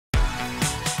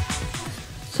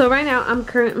So right now I'm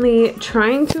currently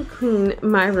trying to clean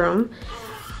my room.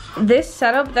 This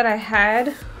setup that I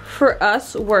had for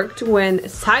us worked when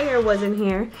Sire was in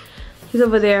here. He's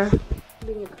over there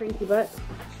being a cranky butt.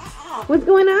 What's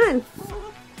going on?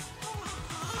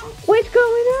 What's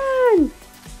going on?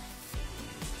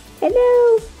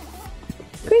 Hello,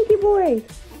 cranky boy.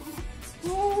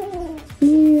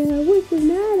 Yeah, what's the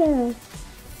matter?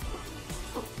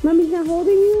 Mommy's not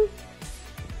holding you?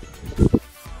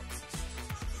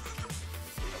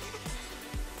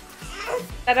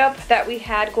 Setup that we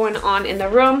had going on in the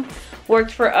room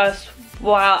worked for us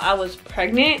while I was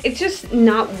pregnant. It's just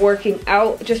not working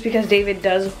out just because David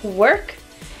does work,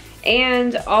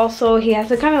 and also he has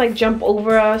to kind of like jump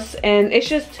over us, and it's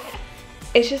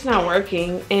just not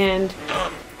working. And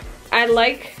I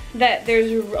like that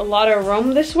there's a lot of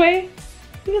room this way.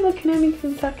 You're looking at me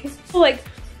because I'm talking. So like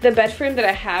the bed frame that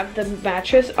I have the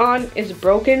mattress on is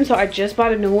broken, so I just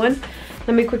bought a new one.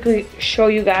 Let me quickly show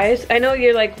you guys. I know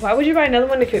you're like, why would you buy another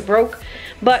one if it broke?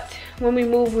 But when we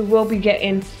move, we will be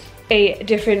getting a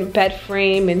different bed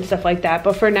frame and stuff like that.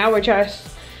 But for now, we're just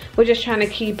trying to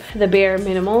keep the bare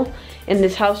minimal in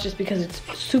this house just because it's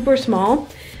super small.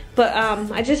 But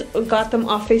I just got them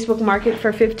off Facebook Market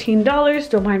for $15.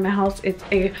 Don't mind my house, it's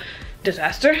a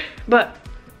disaster. But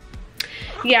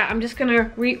yeah, I'm just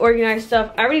gonna reorganize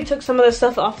stuff. I already took some of the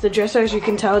stuff off the dresser. As you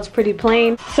can tell, it's pretty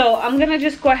plain. So I'm gonna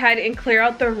just go ahead and clear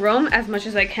out the room as much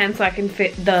as I can so I can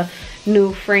fit the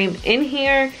new frame in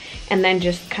here, and then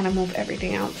just kind of move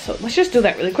everything out. So let's just do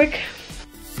that really quick.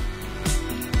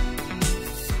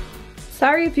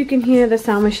 Sorry if you can hear the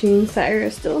sound machine. Sire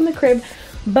is still in the crib,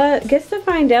 but guess to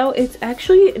find out, it's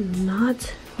actually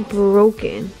not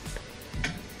broken.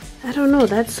 I don't know,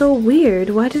 that's so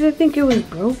weird. Why did I think it was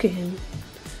broken?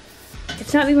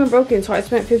 It's not even broken, so I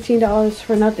spent $15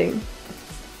 for nothing.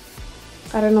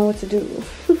 I don't know what to do.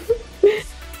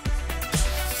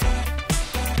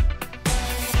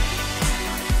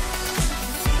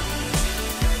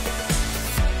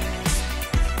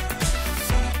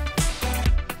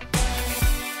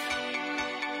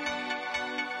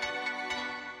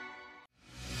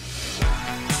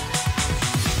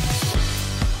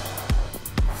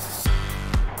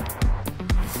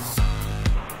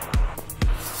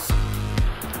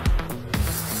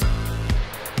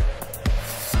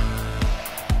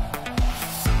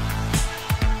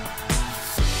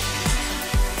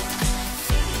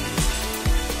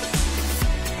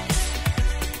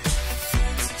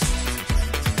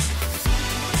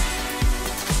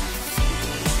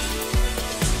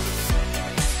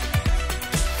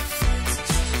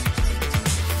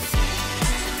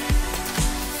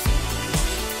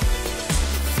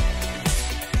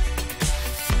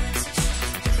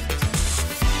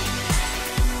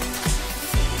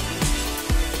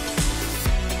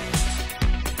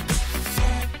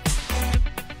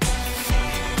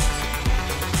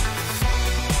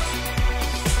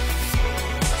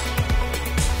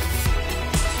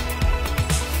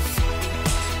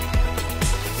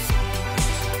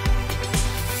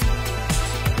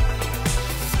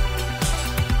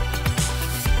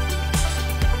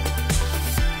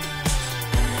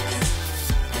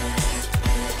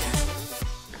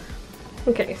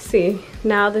 Okay, see,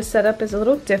 now the setup is a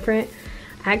little different.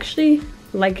 I actually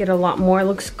like it a lot more. It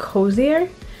looks cozier.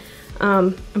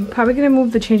 I'm probably gonna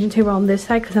move the changing table on this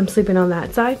side because I'm sleeping on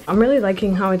that side. I'm really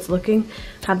liking how it's looking.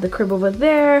 I have the crib over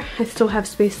there. I still have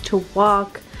space to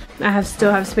walk.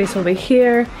 Still have space over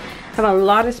here. I have a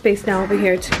lot of space now over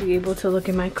here to be able to look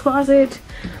in my closet.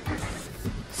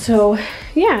 So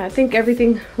yeah, I think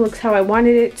everything looks how I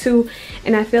wanted it to,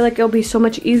 and I feel like it'll be so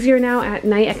much easier now at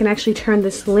night. I can actually turn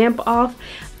this lamp off.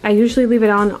 I usually leave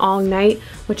it on all night,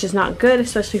 which is not good,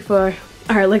 especially for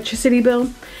our electricity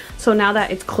bill. So now that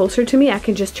it's closer to me, I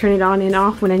can just turn it on and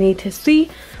off when I need to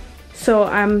see. So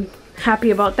I'm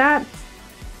happy about that.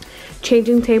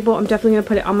 Changing table, I'm definitely gonna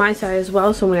put it on my side as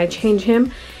well, so when I change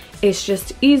him, it's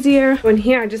just easier. In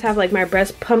here, I just have like my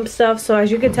breast pump stuff. So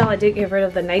as you can tell, I did get rid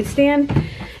of the nightstand,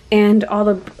 and all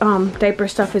the diaper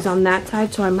stuff is on that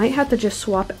side. So I might have to just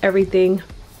swap everything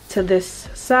to this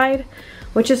side,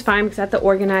 which is fine because I have to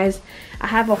organize. I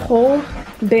have a whole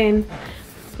bin,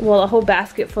 well, a whole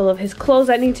basket full of his clothes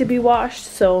that need to be washed.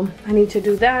 So I need to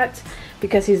do that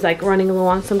because he's like running low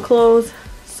on some clothes.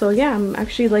 So yeah, I'm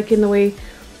actually liking the way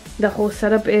the whole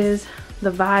setup is,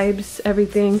 the vibes,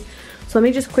 everything. So let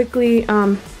me just quickly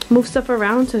move stuff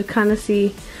around to kind of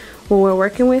see what we're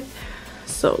working with.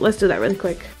 So let's do that really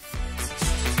quick.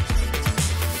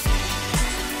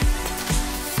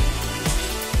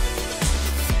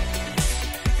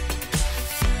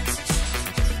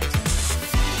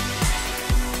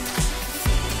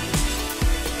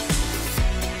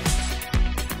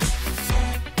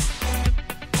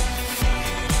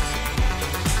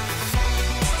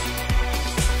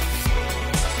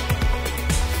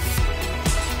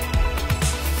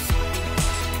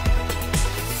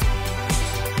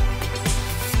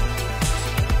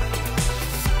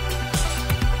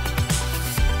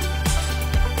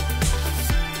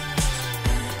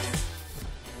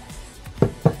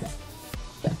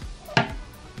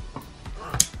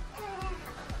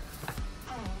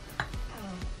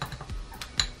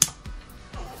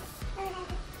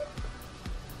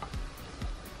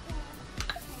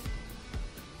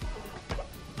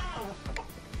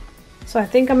 So I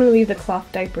think I'm gonna leave the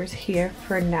cloth diapers here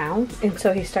for now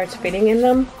until he starts fitting in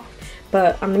them.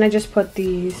 But I'm gonna just put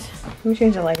these, let me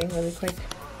change the lighting really quick.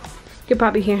 You could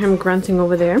probably hear him grunting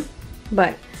over there.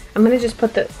 But I'm gonna just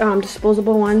put the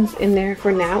disposable ones in there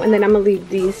for now, and then I'm gonna leave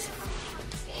these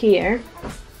here.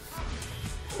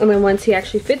 And then once he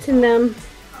actually fits in them,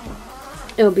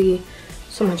 it'll be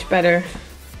so much better,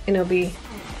 and it'll be,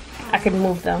 I can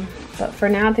move them. But for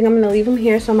now, I think I'm gonna leave them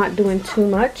here so I'm not doing too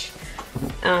much.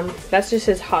 That's just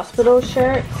his hospital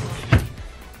shirt.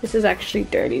 This is actually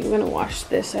dirty. I'm gonna wash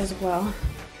this as well.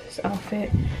 This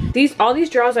outfit. All these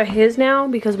drawers are his now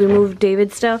because we moved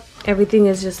David's stuff. Everything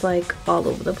is just like all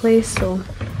over the place, so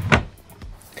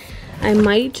I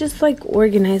might just like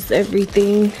organize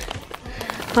everything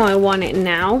how I want it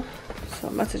now. So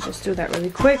I'm about to just do that really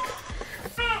quick.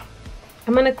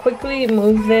 I'm gonna quickly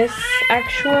move this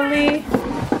actually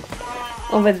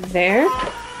over there.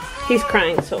 He's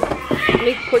crying, so let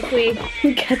me quickly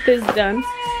get this done.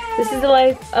 This is the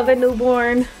life of a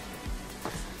newborn.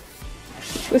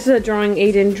 This is a drawing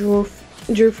Aiden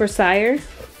drew for Sire.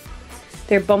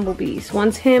 They're bumblebees.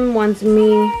 One's him, one's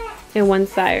me, and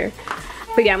one's Sire.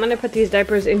 But yeah, I'm gonna put these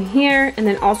diapers in here, and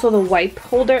then also the wipe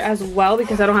holder as well,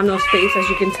 because I don't have no space, as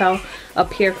you can tell,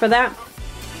 up here for that.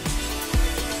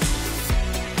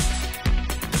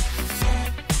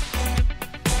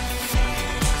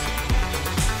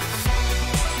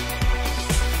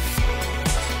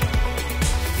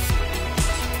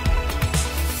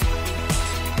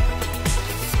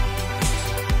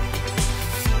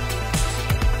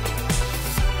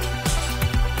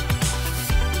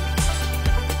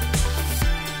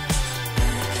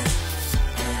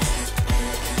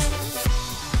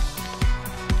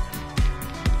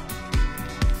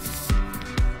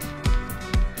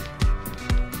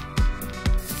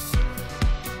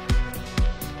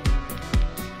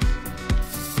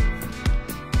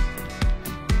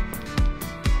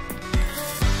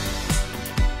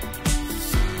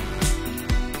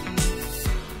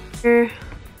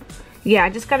 Yeah, I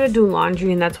just gotta do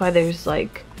laundry, and that's why there's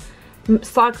like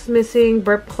socks missing,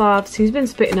 burp cloths. He's been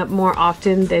spitting up more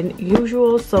often than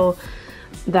usual, so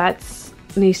that's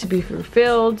needs to be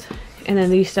fulfilled. And then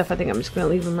these stuff, I think I'm just gonna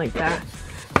leave them like that.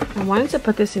 I wanted to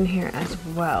put this in here as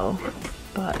well,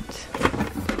 but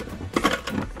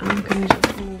I'm gonna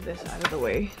just move this out of the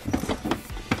way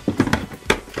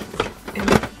and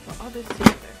put all this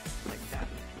together like that.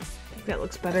 I think that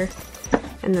looks better.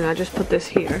 And then I'll just put this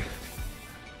here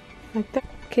like that.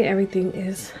 Okay, everything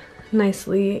is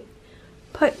nicely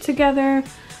put together.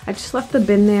 I just left the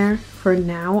bin there for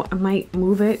now. I might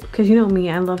move it because you know me,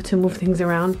 I love to move things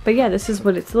around. But yeah, this is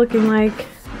what it's looking like.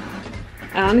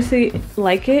 I honestly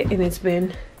like it, and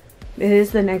it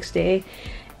is the next day,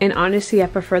 and honestly I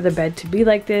prefer the bed to be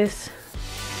like this.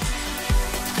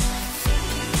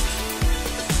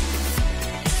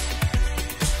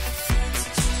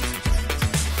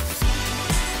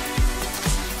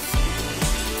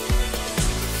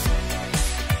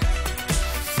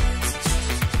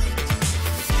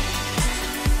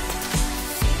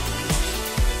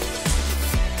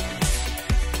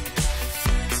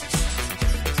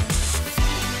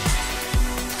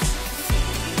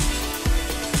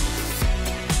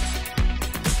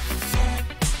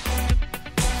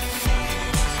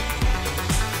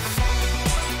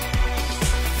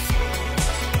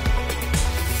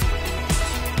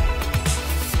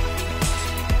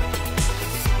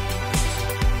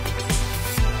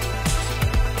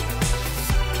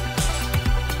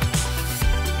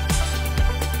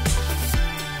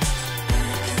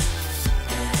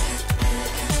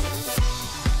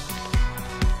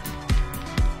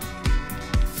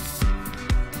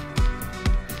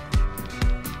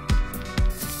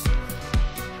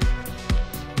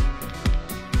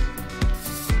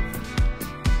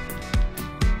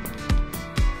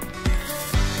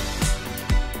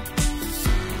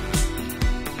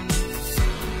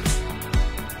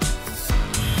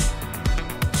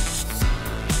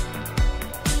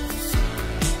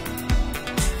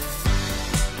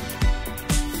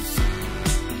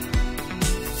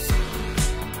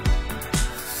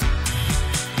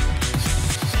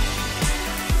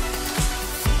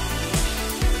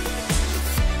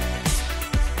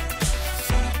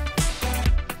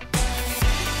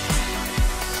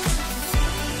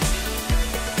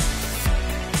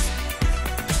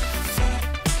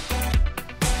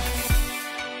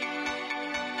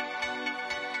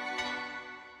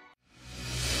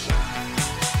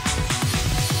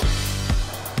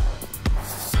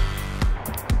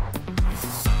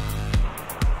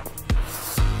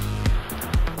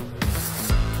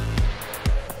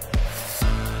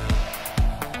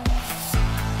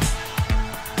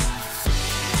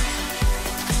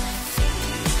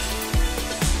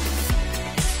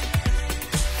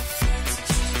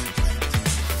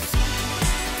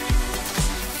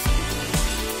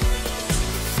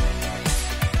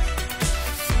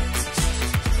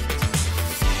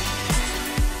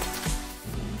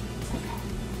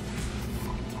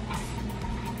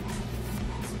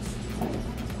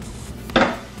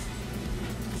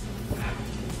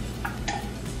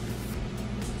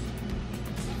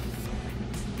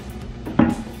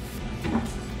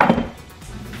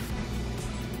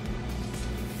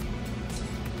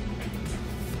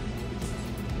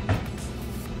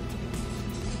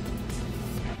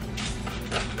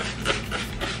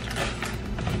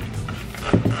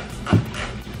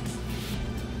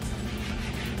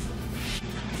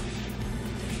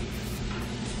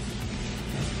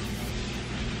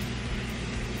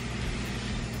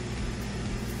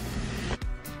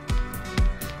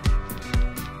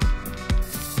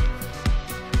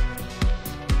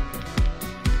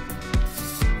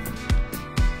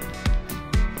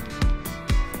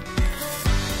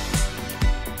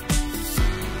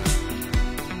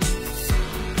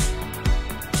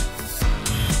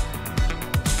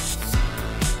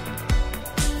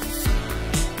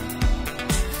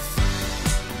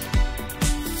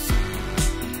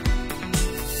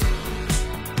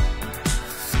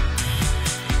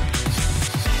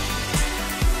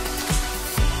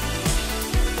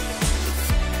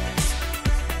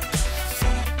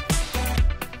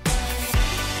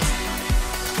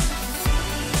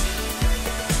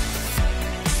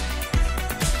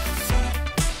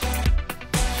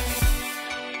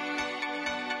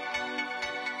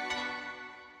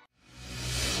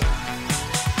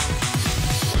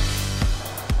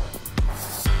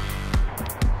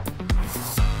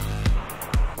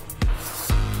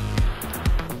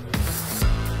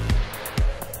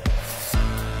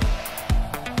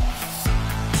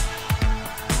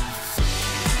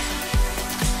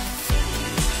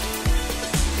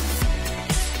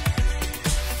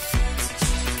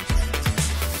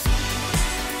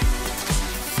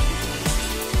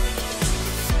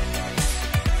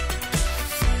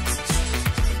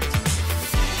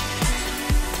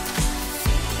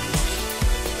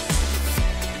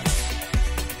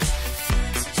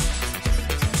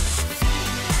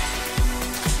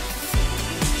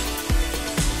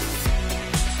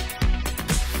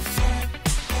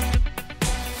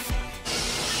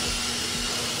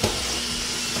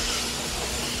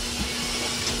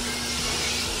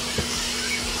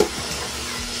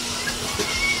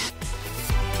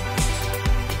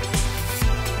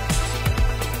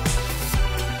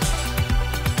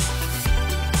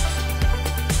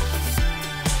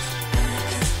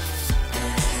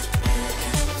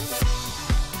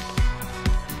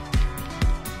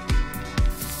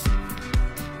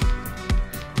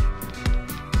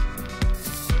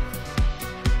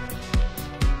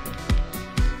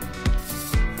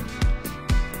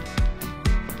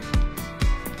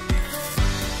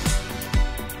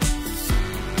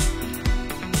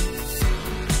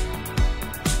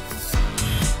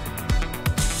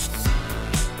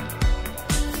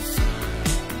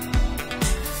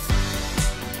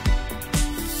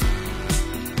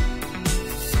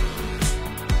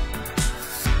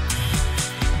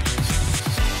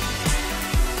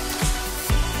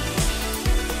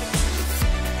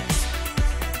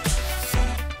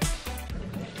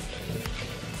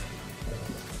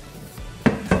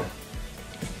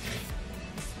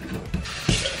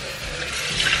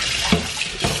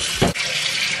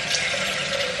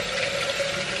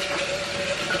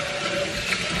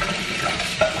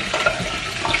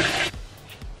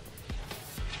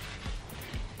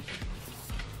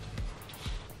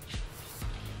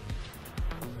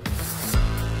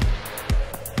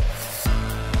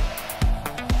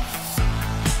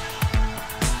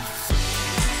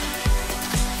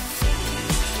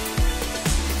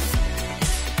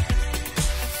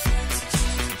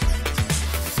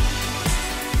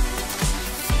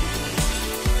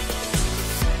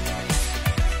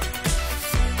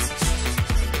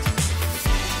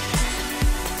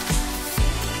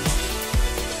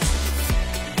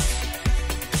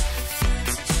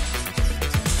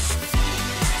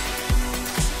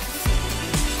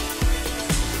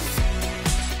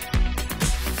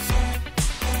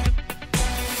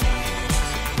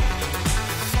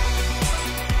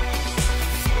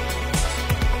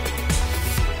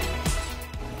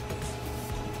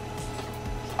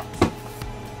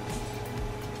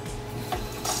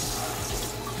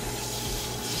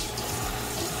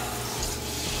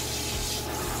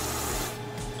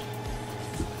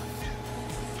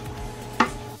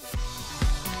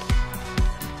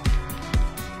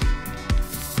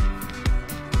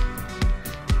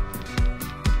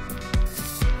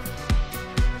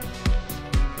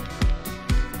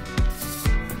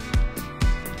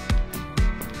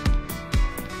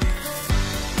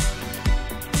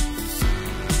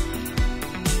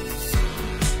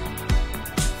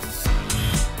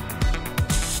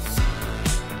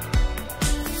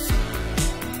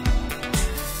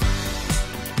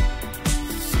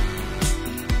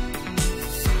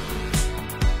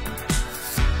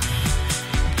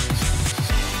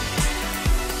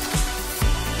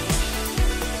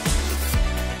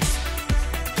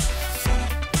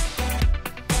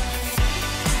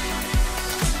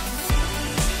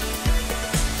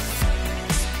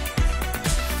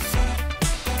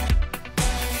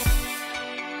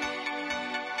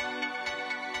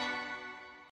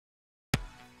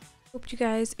 hope you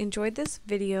guys enjoyed this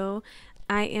video.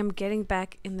 I am getting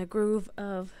back in the groove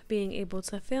of being able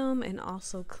to film and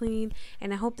also clean,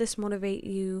 and I hope this motivates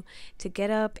you to get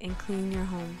up and clean your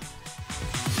home.